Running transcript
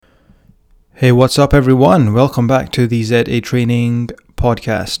Hey, what's up, everyone? Welcome back to the ZA Training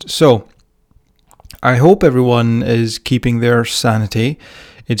Podcast. So, I hope everyone is keeping their sanity.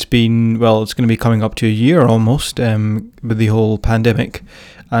 It's going to be coming up to a year almost with the whole pandemic.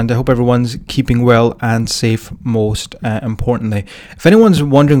 And I hope everyone's keeping well and safe, most importantly. If anyone's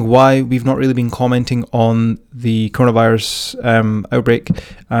wondering why we've not really been commenting on the coronavirus outbreak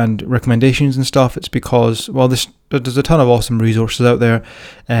and recommendations and stuff, it's because, there's a ton of awesome resources out there,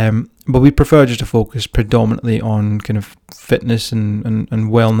 but we prefer just to focus predominantly on kind of fitness and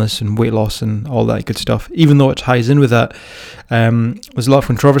wellness and weight loss and all that good stuff, even though it ties in with that. There's a lot of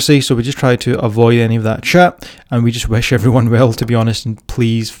controversy, so we just try to avoid any of that chat, and we just wish everyone well, to be honest, and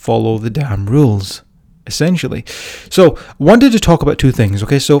please follow the damn rules, essentially. So, wanted to talk about two things,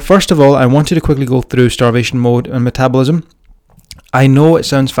 okay? So, first of all, I wanted to quickly go through starvation mode and metabolism. I know it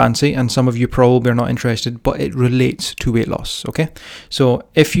sounds fancy and some of you probably are not interested, but it relates to weight loss, okay? So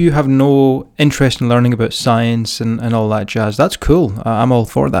if you have no interest in learning about science and all that jazz, that's cool. I'm all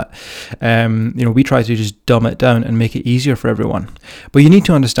for that. We try to just dumb it down and make it easier for everyone. But you need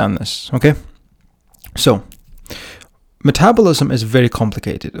to understand this, okay? So, metabolism is very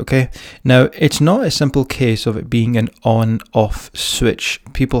complicated, okay? Now, it's not a simple case of it being an on-off switch.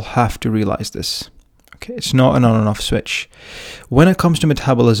 People have to realize this. Okay, it's not an on and off switch. When it comes to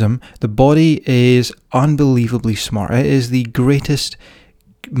metabolism, the body is unbelievably smart. It is the greatest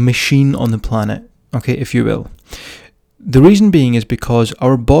machine on the planet, okay, if you will. The reason being is because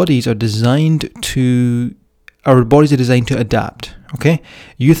our bodies are designed to adapt, okay?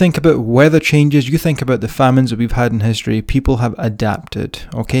 You think about weather changes, you think about the famines that we've had in history, people have adapted,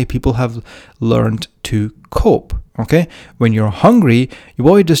 okay? People have learned to cope, okay? When you're hungry, your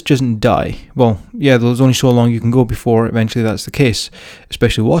body just doesn't die. Well, yeah, there's only so long you can go before eventually that's the case,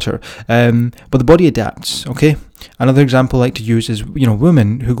 especially water. But the body adapts, okay? Another example I like to use is,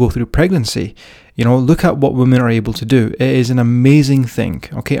 women who go through pregnancy. Look at what women are able to do. It is an amazing thing,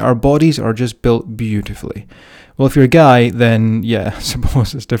 okay? Our bodies are just built beautifully. Well, if you're a guy, then yeah, I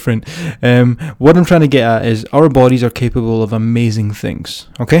suppose it's different. What I'm trying to get at is our bodies are capable of amazing things,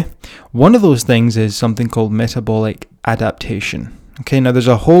 okay? One of those things is something called metabolic adaptation. Okay, now there's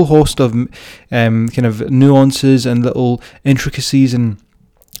a whole host of kind of nuances and little intricacies and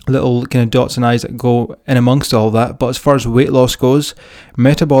little kind of dots and I's that go in amongst all that, but as far as weight loss goes,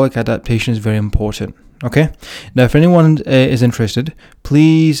 metabolic adaptation is very important. Okay, now if anyone is interested,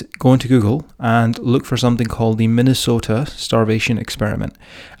 please go into Google and look for something called the Minnesota Starvation Experiment,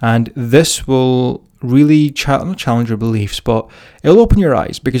 and this will really not challenge your beliefs, but it'll open your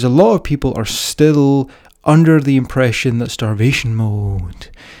eyes, because a lot of people are still under the impression that starvation mode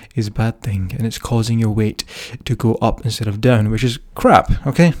is a bad thing and it's causing your weight to go up instead of down, which is crap,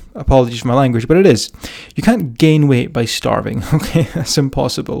 okay? Apologies for my language, but it is. You can't gain weight by starving, okay? That's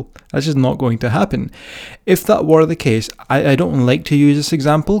impossible. That's just not going to happen. If that were the case, I don't like to use this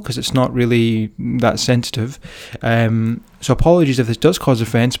example because it's not really that sensitive. So apologies if this does cause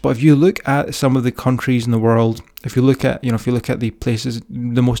offense, but if you look at some of the countries in the world, if you look at the places,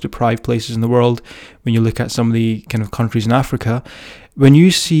 the most deprived places in the world, when you look at some of the kind of countries in Africa, when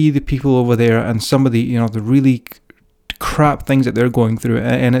you see the people over there and some of the, the really crap things that they're going through,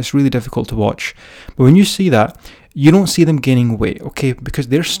 and it's really difficult to watch, but when you see that, you don't see them gaining weight, okay, because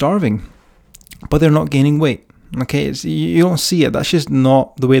they're starving, but they're not gaining weight, okay? You don't see it. That's just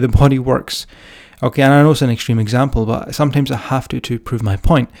not the way the body works. Okay, and I know it's an extreme example, but sometimes I have to prove my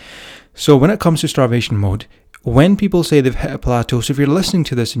point. So when it comes to starvation mode, when people say they've hit a plateau, so if you're listening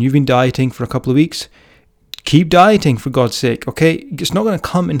to this and you've been dieting for a couple of weeks, keep dieting for God's sake, okay? It's not going to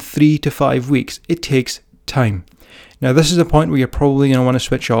come in 3 to 5 weeks. It takes time. Now, this is a point where you're probably going to want to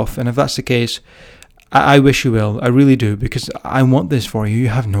switch off, and if that's the case, I wish you will. I really do, because I want this for you. You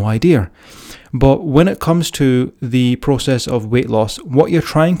have no idea. But when it comes to the process of weight loss, what you're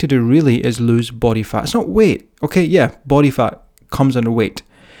trying to do really is lose body fat. It's not weight. Okay, yeah, body fat comes under weight.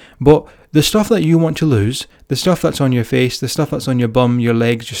 But the stuff that you want to lose, the stuff that's on your face, the stuff that's on your bum, your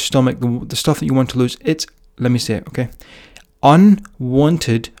legs, your stomach, the stuff that you want to lose, it's, let me say it, okay?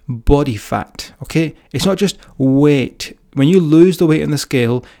 Unwanted body fat, okay? It's not just weight. When you lose the weight on the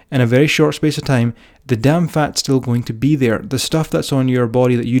scale in a very short space of time, the damn fat's still going to be there. The stuff that's on your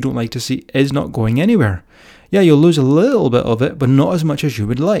body that you don't like to see is not going anywhere. Yeah, you'll lose a little bit of it, but not as much as you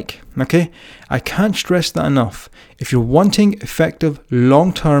would like, okay? I can't stress that enough. If you're wanting effective,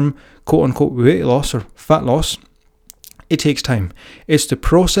 long-term, quote-unquote, weight loss or fat loss, it takes time. It's the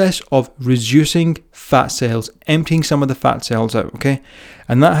process of reducing fat cells, emptying some of the fat cells out, okay?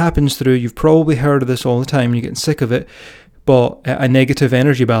 And that happens through, you've probably heard of this all the time, you're getting sick of it, but a negative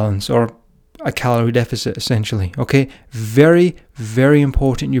energy balance or a calorie deficit, essentially, okay? Very, very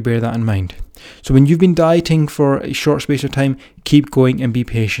important you bear that in mind. So when you've been dieting for a short space of time, keep going and be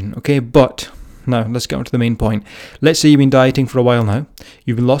patient, okay? But now let's get on to the main point. Let's say you've been dieting for a while now.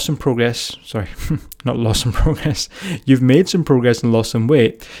 You've lost some progress. Sorry, not lost some progress. You've made some progress and lost some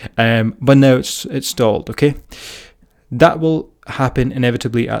weight, but now it's stalled, okay? That will happen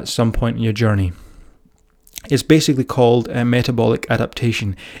inevitably at some point in your journey. It's basically called a metabolic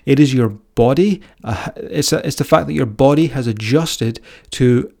adaptation. It is your body, it's the fact that your body has adjusted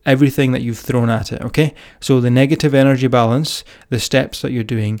to everything that you've thrown at it, okay? So the negative energy balance, the steps that you're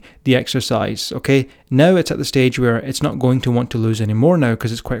doing, the exercise, okay? Now it's at the stage where it's not going to want to lose any more now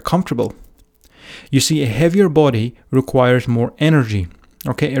because it's quite comfortable. You see, a heavier body requires more energy,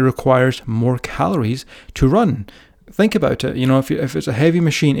 okay? It requires more calories to run. Think about it. If it's a heavy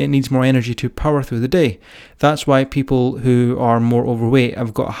machine, it needs more energy to power through the day. That's why people who are more overweight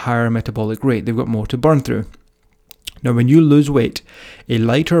have got a higher metabolic rate. They've got more to burn through. Now, when you lose weight, a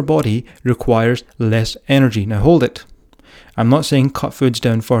lighter body requires less energy. Now, hold it. I'm not saying cut foods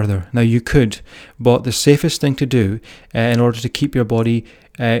down further. Now, you could, but the safest thing to do in order to keep your body,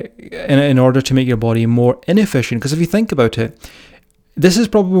 in order to make your body more inefficient, because if you think about it, this is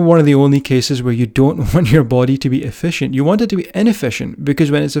probably one of the only cases where you don't want your body to be efficient. You want it to be inefficient, because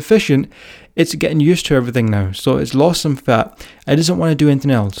when it's efficient, it's getting used to everything now. So it's lost some fat. It doesn't want to do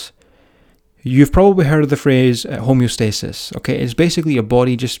anything else. You've probably heard of the phrase homeostasis. Okay, it's basically your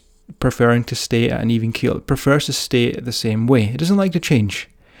body just preferring to stay at an even keel. It prefers to stay the same way. It doesn't like to change.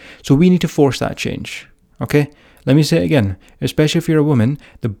 So we need to force that change. Okay? Let me say it again, especially if you're a woman,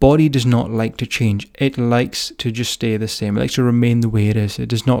 the body does not like to change. It likes to just stay the same. It likes to remain the way it is. It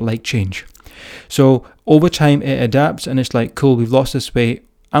does not like change. So over time, it adapts and it's like, cool, we've lost this weight.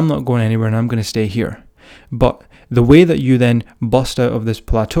 I'm not going anywhere and I'm going to stay here. But the way that you then bust out of this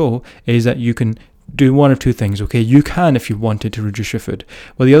plateau is that you can do one of two things, okay? You can, if you wanted, to reduce your food.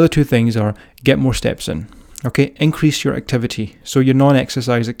 Well, the other two things are get more steps in. Okay, increase your activity. So your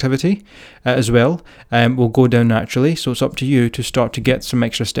non-exercise activity as well will go down naturally. So it's up to you to start to get some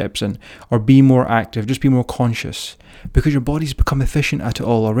extra steps in, or be more active, just be more conscious, because your body's become efficient at it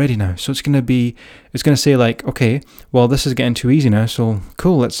all already now. So it's going to say like, okay, well, this is getting too easy now. So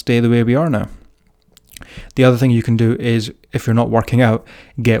cool, let's stay the way we are now. The other thing you can do is, if you're not working out,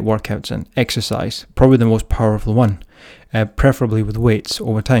 get workouts in, exercise, probably the most powerful one. Preferably with weights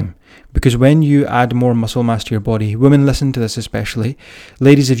over time. Because when you add more muscle mass to your body, women listen to this especially.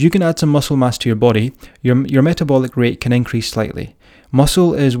 Ladies, if you can add some muscle mass to your body, your metabolic rate can increase slightly.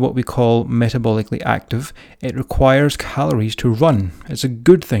 Muscle is what we call metabolically active. It requires calories to run. It's a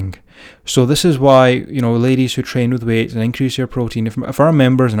good thing. So this is why, ladies who train with weights and increase your protein, if our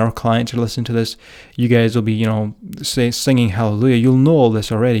members and our clients are listening to this, you guys will be, singing hallelujah. You'll know all this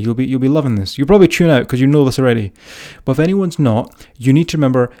already. You'll be loving this. You'll probably tune out because you know this already. But if anyone's not, you need to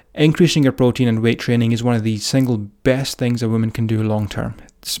remember increasing your protein and weight training is one of the single best things a woman can do long term.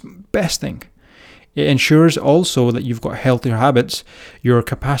 It's best thing. It ensures also that you've got healthier habits. Your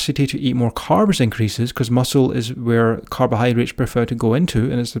capacity to eat more carbs increases, because muscle is where carbohydrates prefer to go into,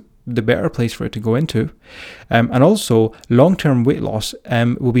 and it's the better place for it to go into. And also, long-term weight loss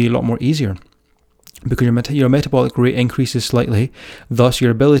will be a lot more easier, because your metabolic rate increases slightly. Thus,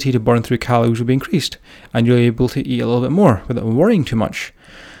 your ability to burn through calories will be increased, and you're able to eat a little bit more without worrying too much.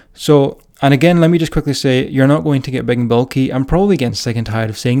 So, and again, let me just quickly say, you're not going to get big and bulky. I'm probably getting sick and tired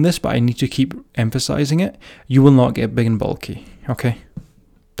of saying this, but I need to keep emphasizing it. You will not get big and bulky, okay?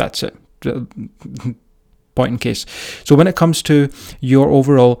 That's it. Point in case. So when it comes to your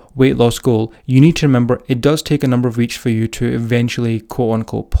overall weight loss goal, you need to remember it does take a number of weeks for you to eventually, quote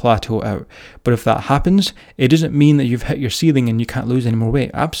unquote, plateau out. But if that happens, it doesn't mean that you've hit your ceiling and you can't lose any more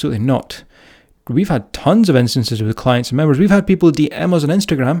weight. Absolutely not. We've had tons of instances with clients and members. We've had people DM us on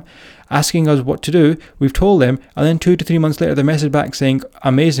Instagram asking us what to do. We've told them, and then 2 to 3 months later, they message back saying,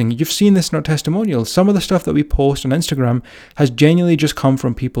 amazing, you've seen this in our testimonials. Some of the stuff that we post on Instagram has genuinely just come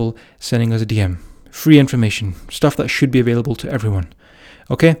from people sending us a DM. Free information, stuff that should be available to everyone.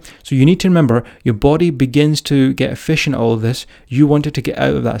 Okay, so you need to remember your body begins to get efficient at all of this. You want it to get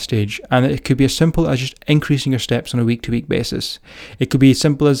out of that stage, and it could be as simple as just increasing your steps on a week-to-week basis. It could be as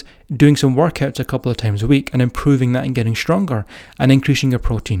simple as doing some workouts a couple of times a week and improving that and getting stronger and increasing your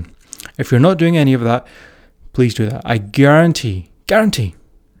protein. If you're not doing any of that, please do that. I guarantee,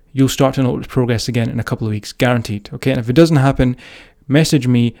 you'll start to notice progress again in a couple of weeks, guaranteed. Okay, and if it doesn't happen, message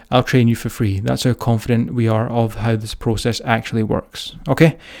me, I'll train you for free. That's how confident we are of how this process actually works.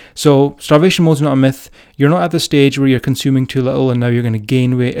 Okay, so starvation mode is not a myth. You're not at the stage where you're consuming too little and now you're going to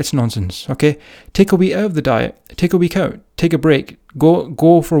gain weight. It's nonsense. Okay, take a week out of the diet. Take a week out. take a break.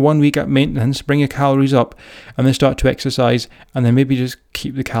 Go for 1 week at maintenance, bring your calories up, and then start to exercise, and then maybe just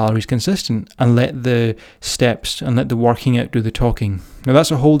keep the calories consistent and let the steps and let the working out do the talking. Now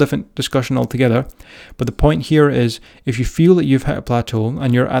that's a whole different discussion altogether, but the point here is if you feel that you've hit a plateau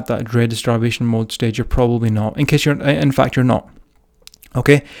and you're at that dreaded starvation mode stage, you're probably not. In fact, you're not.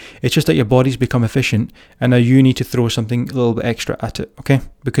 Okay, it's just that your body's become efficient and now you need to throw something a little bit extra at it, okay?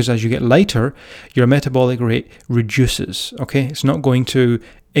 Because as you get lighter, your metabolic rate reduces, okay? It's not going to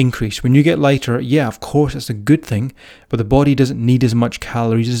increase. When you get lighter, yeah, of course, it's a good thing, but the body doesn't need as much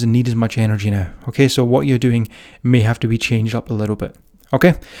calories, doesn't need as much energy now, okay? So what you're doing may have to be changed up a little bit,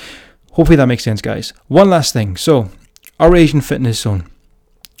 okay? Hopefully that makes sense, guys. One last thing. So, our Asian fitness zone.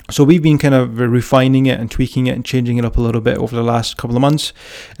 So we've been kind of refining it and tweaking it and changing it up a little bit over the last couple of months,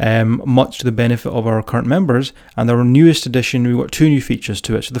 much to the benefit of our current members. And our newest edition, we've got 2 new features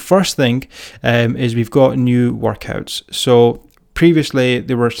to it. So the first thing is we've got new workouts. So previously,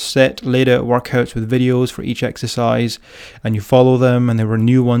 they were set, laid out workouts with videos for each exercise, and you follow them, and there were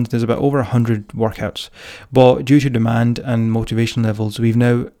new ones. There's about over 100 workouts. But due to demand and motivation levels, we've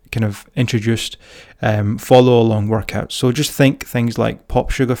now kind of introduced follow along workouts. So just think things like Pop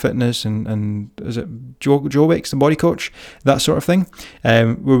Sugar Fitness and is it Joe Wicks, the body coach, that sort of thing,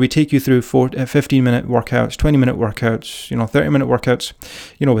 where we take you through 15-minute workouts, 20-minute workouts, 30-minute workouts,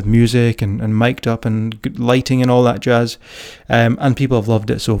 with music and mic'd up and good lighting and all that jazz, and people have loved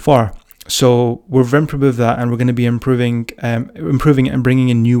it so far. So we've improved that, and we're going to be improving it and bringing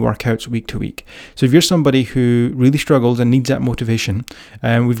in new workouts week to week. So if you're somebody who really struggles and needs that motivation,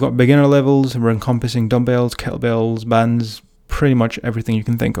 we've got beginner levels. We're encompassing dumbbells, kettlebells, bands, pretty much everything you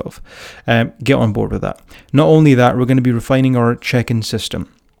can think of. Get on board with that. Not only that, we're going to be refining our check-in system.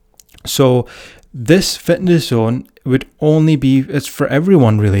 So this fitness zone would only be, it's for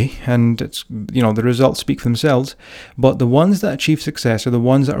everyone really, and it's, the results speak for themselves, but the ones that achieve success are the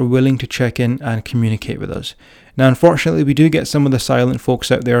ones that are willing to check in and communicate with us. Now, unfortunately, we do get some of the silent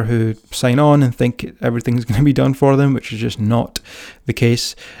folks out there who sign on and think everything's going to be done for them, which is just not the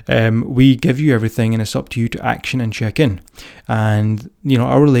case. We give you everything, and it's up to you to action and check in. And,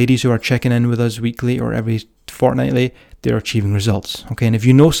 our ladies who are checking in with us weekly or every fortnightly, they're achieving results. Okay, and if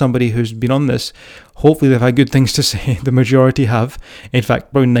you know somebody who's been on this, hopefully they've had good things to say. The majority have. In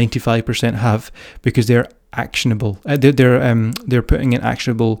fact, probably 95% have, because they're actionable. They're putting in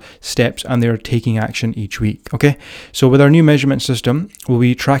actionable steps, and they're taking action each week. Okay, so with our new measurement system, we'll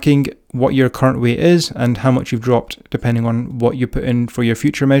be tracking what your current weight is and how much you've dropped, depending on what you put in for your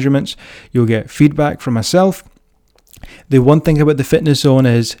future measurements. You'll get feedback from myself. The one thing about the fitness zone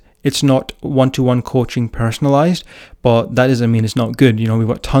is it's not one-to-one coaching personalized, but that doesn't mean it's not good. We've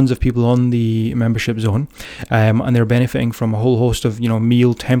got tons of people on the membership zone, and they're benefiting from a whole host of,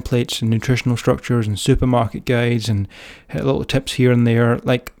 meal templates and nutritional structures and supermarket guides and little tips here and there.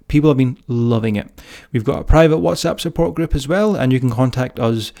 Like, people have been loving it. We've got a private WhatsApp support group as well, and you can contact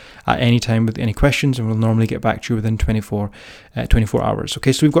us at any time with any questions, and we'll normally get back to you within 24 hours.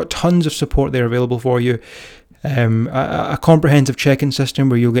 Okay, so we've got tons of support there available for you. A comprehensive check-in system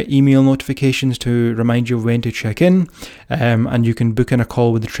where you'll get email notifications to remind you of when to check in, and you can book in a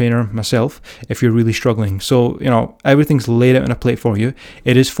call with the trainer, myself, if you're really struggling. So everything's laid out on a plate for you.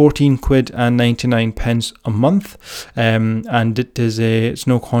 It is 14 quid and 99 pence a month, and it's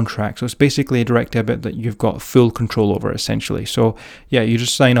no contract, so it's basically a direct debit that you've got full control over, essentially. So yeah, you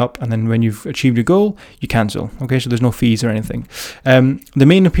just sign up, and then when you've achieved your goal, you cancel. Okay, so there's no fees or anything. The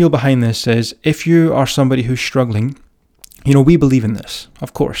main appeal behind this is if you are somebody who's struggling, we believe in this.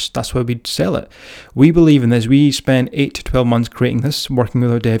 Of course, that's why we sell it. We believe in this. We spent 8 to 12 months creating this, working with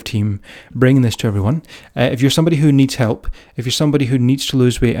our dev team, bringing this to everyone. If you're somebody who needs help, if you're somebody who needs to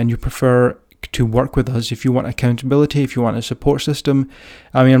lose weight and you prefer to work with us, if you want accountability, if you want a support system,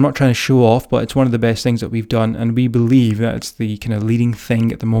 I'm not trying to show off, but it's one of the best things that we've done, and we believe that it's the kind of leading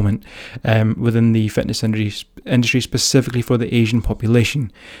thing at the moment within the fitness industry, specifically for the Asian population,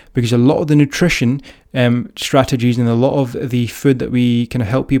 because a lot of the nutrition strategies and a lot of the food that we kind of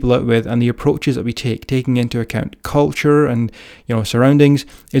help people out with, and the approaches that we taking into account culture and surroundings,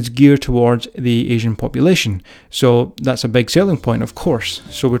 it's geared towards the Asian population. So that's a big selling point, of course.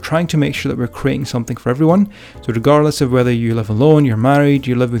 So we're trying to make sure that we're creating something for everyone. So regardless of whether you live alone, you're married,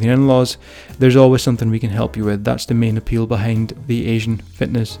 you live with your in-laws, there's always something we can help you with. That's the main appeal behind the Asian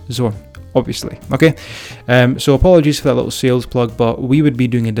fitness zone, obviously. Okay, so apologies for that little sales plug, but we would be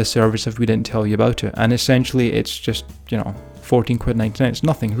doing a disservice if we didn't tell you about it. And essentially, it's just 14 quid 99. It's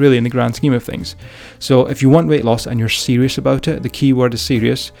nothing really in the grand scheme of things. So if you want weight loss and you're serious about it, the key word is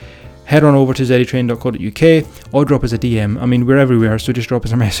serious, head on over to zeddytrain.co.uk or drop us a DM. I mean, we're everywhere, so just drop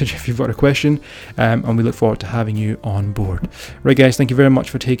us a message if you've got a question, and we look forward to having you on board. Right, guys, thank you very much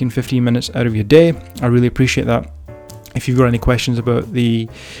for taking 15 minutes out of your day. I really appreciate that. If you've got any questions about the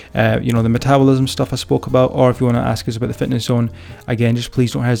the metabolism stuff I spoke about, or if you want to ask us about the fitness zone, again, just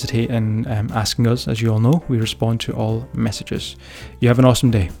please don't hesitate in asking us. As you all know, we respond to all messages. You have an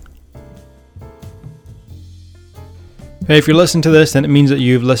awesome day. Hey, if you're listening to this, then it means that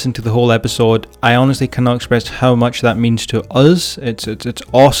you've listened to the whole episode. I honestly cannot express how much that means to us. It's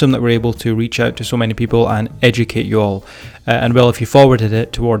awesome that we're able to reach out to so many people and educate you all. And well, if you forwarded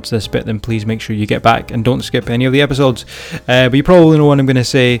it towards this bit, then please make sure you get back and don't skip any of the episodes. But you probably know what I'm going to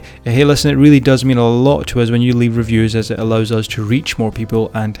say. Hey, listen, it really does mean a lot to us when you leave reviews, as it allows us to reach more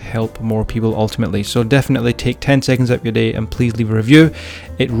people and help more people ultimately. So definitely take 10 seconds out of your day and please leave a review.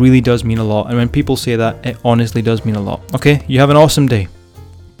 It really does mean a lot. And when people say that, it honestly does mean a lot. Okay, you have an awesome day.